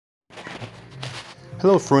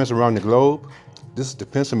Hello friends around the globe, this is the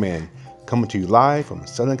Pencilman coming to you live from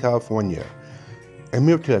Southern California. I'm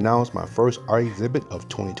here to announce my first art exhibit of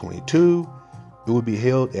 2022. It will be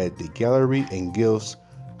held at the Gallery and Gifts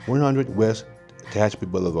 100 West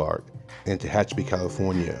Tehachapi Boulevard in Tehachapi,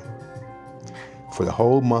 California for the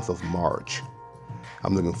whole month of March.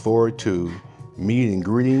 I'm looking forward to meeting and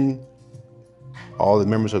greeting all the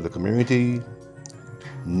members of the community,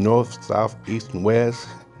 north, south, east, and west,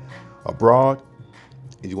 abroad.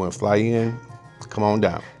 If you want to fly in, come on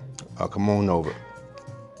down. Come on over.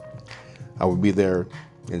 I will be there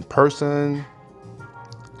in person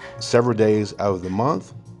several days out of the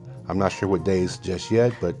month. I'm not sure what days just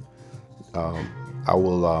yet, but I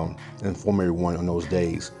will inform everyone on those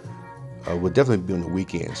days. We'll definitely be on the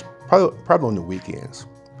weekends, probably on the weekends.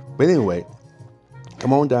 But anyway,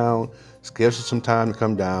 come on down, schedule some time to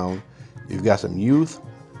come down. If you've got some youth,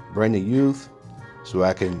 bring the youth so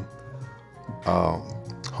I can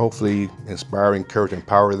hopefully inspire, encourage,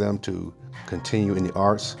 empower them to continue in the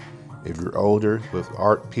arts. If you're older with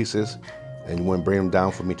art pieces and you want to bring them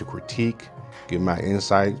down for me to critique, give my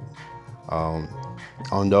insight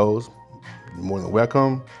on those, you're more than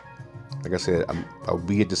welcome. Like I said, I'll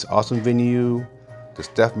be at this awesome venue. The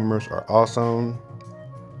staff members are awesome.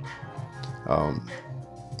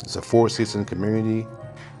 It's a four-season community.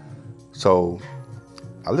 So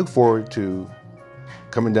I look forward to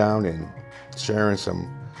coming down and sharing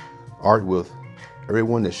some art with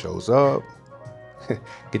everyone that shows up.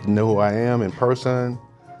 Get to know who I am in person,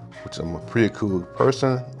 which I'm a pretty cool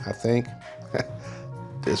person, I think.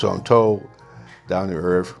 That's what I'm told, down to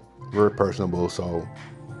earth, very personable. So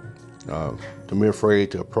don't be afraid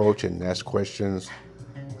to approach and ask questions.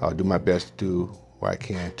 I'll do my best to do what I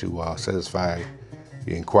can to satisfy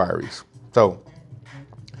your inquiries. So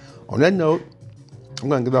on that note, I'm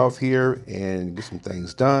going to get off here and get some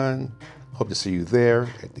things done. Hope to see you there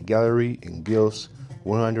at the Gallery and Gifts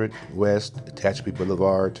 100 West Tehachapi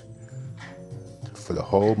Boulevard for the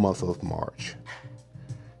whole month of March.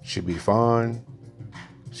 Should be fun.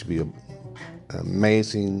 Should be an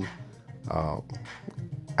amazing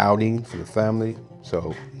outing for the family.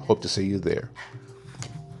 So hope to see you there.